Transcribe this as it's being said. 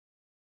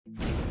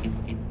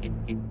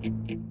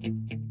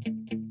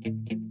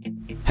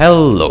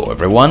Hello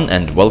everyone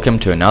and welcome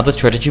to another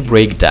strategy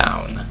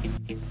breakdown.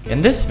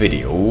 In this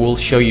video we'll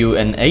show you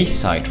an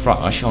A-side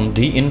rush on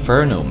the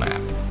Inferno map.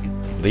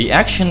 The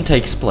action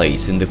takes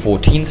place in the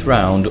 14th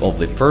round of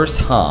the first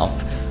half,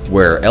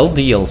 where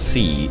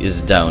LDLC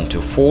is down to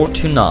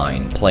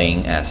 4-9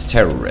 playing as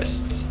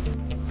terrorists.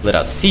 Let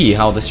us see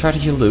how the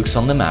strategy looks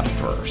on the map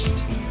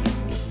first.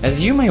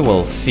 As you may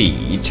well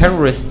see,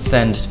 terrorists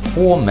send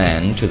 4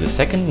 men to the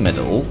second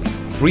middle,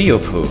 3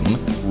 of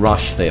whom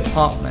rush the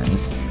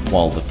apartments,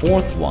 while the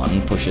 4th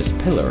one pushes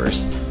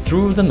pillars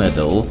through the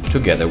middle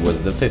together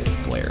with the 5th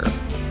player.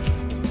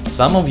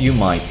 Some of you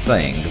might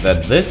think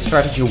that this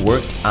strategy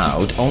worked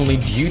out only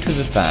due to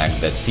the fact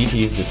that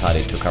CTs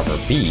decided to cover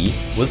B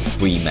with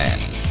 3 men.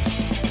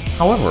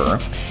 However,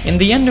 in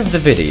the end of the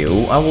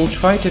video I will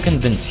try to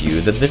convince you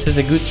that this is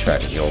a good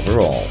strategy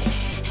overall.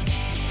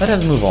 Let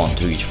us move on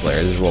to each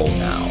player's role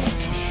now.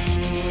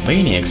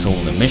 Maniac's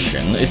only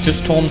mission is to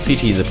storm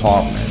CT's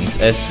apartments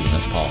as soon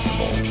as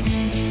possible.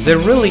 There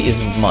really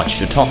isn't much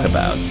to talk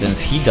about since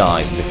he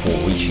dies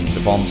before reaching the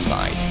bomb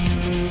site.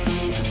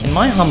 In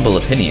my humble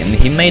opinion,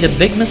 he made a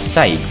big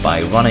mistake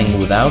by running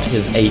without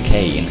his AK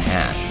in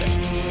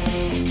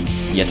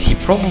hand. Yet he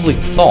probably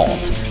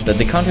thought that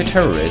the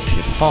counter-terrorist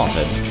he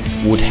spotted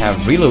would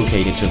have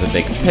relocated to the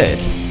big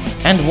pit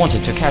and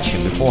wanted to catch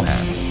him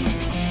beforehand.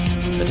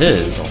 That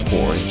is, of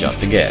course,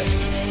 just a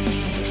guess.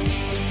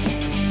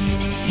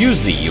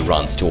 Uzzziii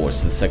runs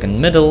towards the second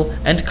middle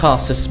and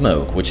casts a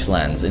smoke which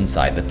lands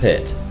inside the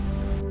pit.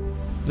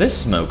 This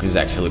smoke is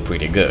actually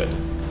pretty good,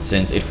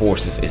 since it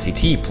forces a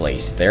CT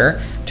placed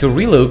there to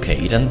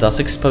relocate and thus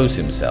expose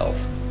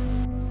himself.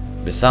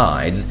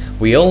 Besides,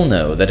 we all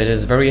know that it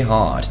is very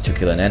hard to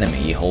kill an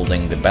enemy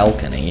holding the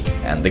balcony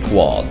and the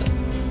quad.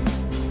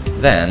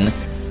 Then,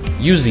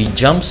 Uzzziii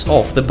jumps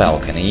off the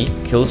balcony,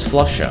 kills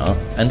Flusher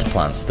and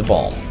plants the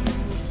bomb.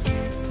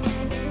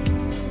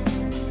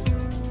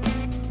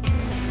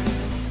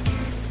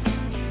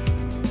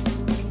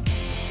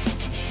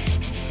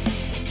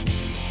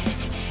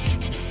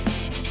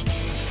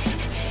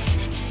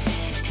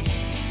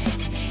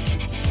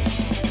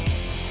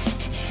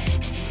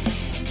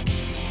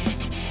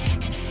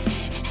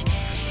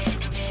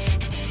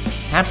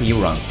 Happy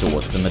runs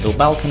towards the middle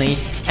balcony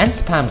and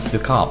spams the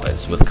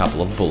carpets with a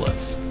couple of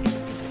bullets.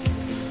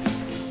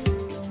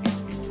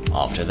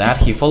 After that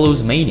he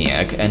follows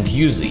Maniac and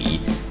Uzzziii,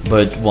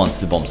 but once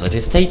the bomb site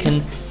is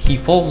taken, he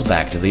falls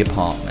back to the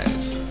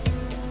apartments.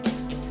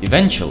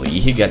 Eventually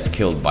he gets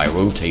killed by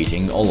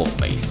rotating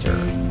Olofmeister.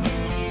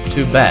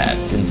 Too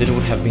bad, since it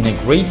would have been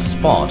a great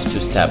spot to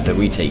stab the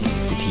retaken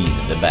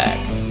CTs in the back.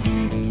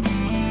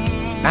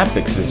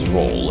 Apex's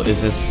role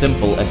is as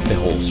simple as the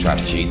whole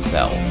strategy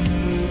itself.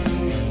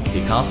 He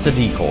casts a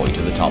decoy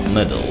to the top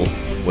middle,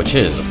 which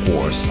is, of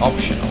course,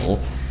 optional,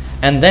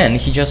 and then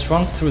he just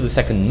runs through the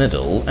second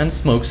middle and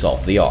smokes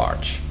off the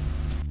arch.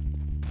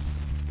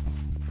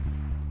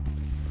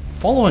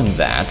 Following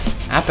that,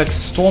 Apex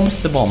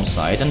storms the bomb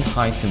site and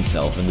hides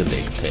himself in the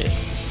big pit.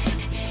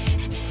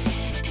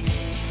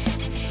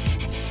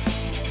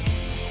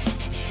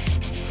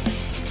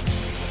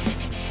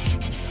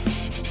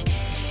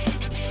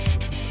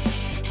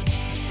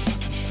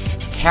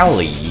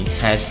 KQLY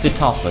has the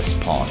toughest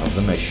part of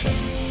the mission.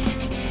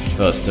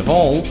 First of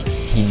all,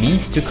 he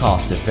needs to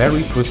cast a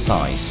very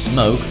precise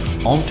smoke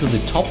onto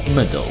the top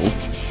middle,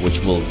 which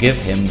will give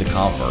him the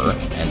cover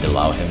and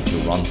allow him to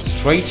run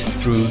straight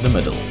through the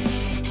middle.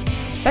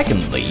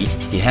 Secondly,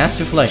 he has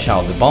to flash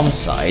out the bomb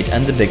site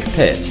and the big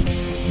pit,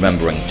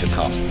 remembering to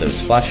cast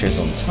those flashes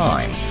on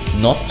time,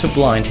 not to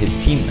blind his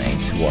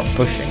teammates who are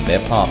pushing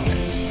the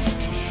apartments.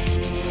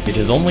 It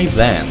is only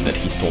then that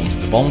he storms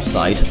the bomb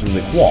site through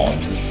the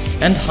quads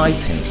and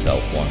hides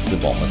himself once the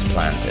bomb is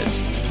planted.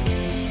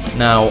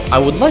 Now, I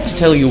would like to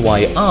tell you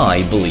why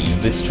I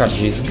believe this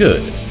strategy is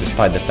good,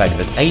 despite the fact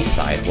that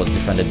A-side was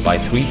defended by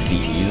 3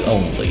 CTs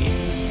only.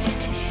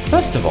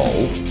 First of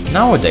all,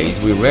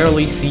 nowadays we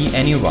rarely see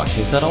any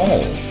rushes at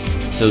all,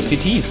 so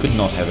CTs could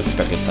not have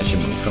expected such a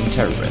move from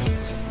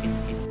terrorists.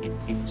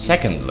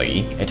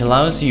 Secondly, it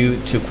allows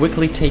you to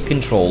quickly take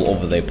control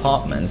over the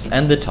apartments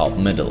and the top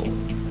middle.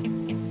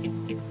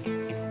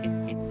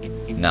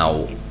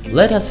 Now,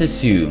 let us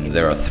assume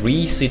there are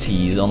 3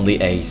 CTs on the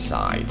A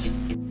side.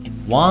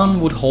 One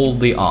would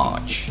hold the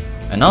arch,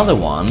 another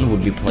one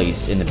would be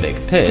placed in the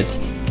big pit,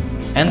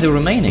 and the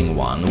remaining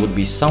one would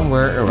be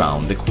somewhere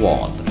around the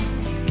quad.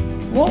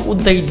 What would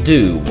they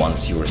do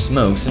once your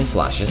smokes and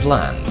flashes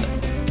land?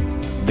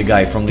 The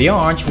guy from the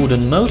arch would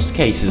in most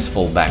cases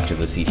fall back to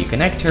the CT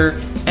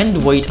connector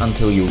and wait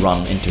until you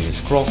run into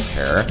his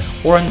crosshair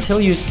or until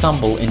you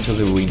stumble into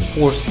the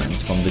reinforcements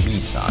from the B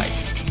side.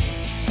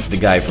 The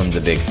guy from the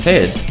big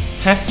pit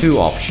has 2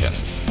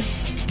 options.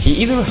 He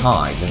either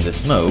hides in the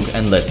smoke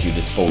and lets you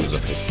dispose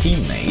of his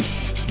teammate,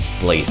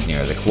 placed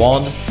near the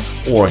quad,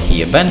 or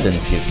he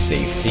abandons his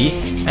safety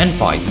and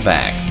fights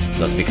back,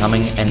 thus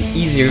becoming an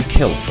easier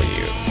kill for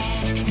you.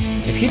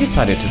 If he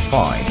decided to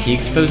fight, he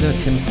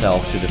exposes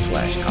himself to the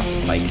flash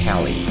casted by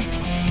KQLY.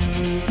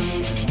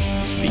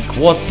 the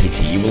quad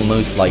CT will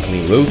most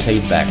likely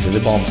rotate back to the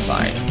bomb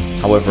side.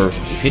 However,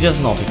 if he does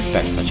not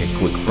expect such a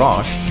quick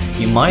rush,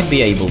 you might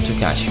be able to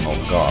catch him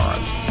off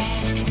guard.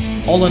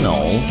 All in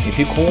all, if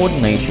you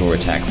coordinate your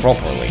attack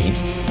properly,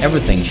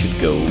 everything should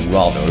go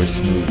rather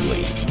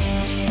smoothly.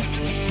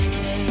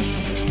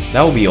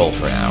 That will be all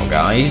for now,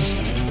 guys.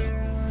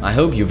 I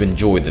hope you've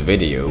enjoyed the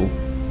video.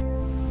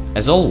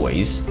 As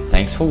always,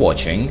 thanks for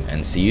watching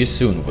and see you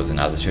soon with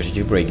another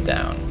strategy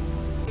breakdown.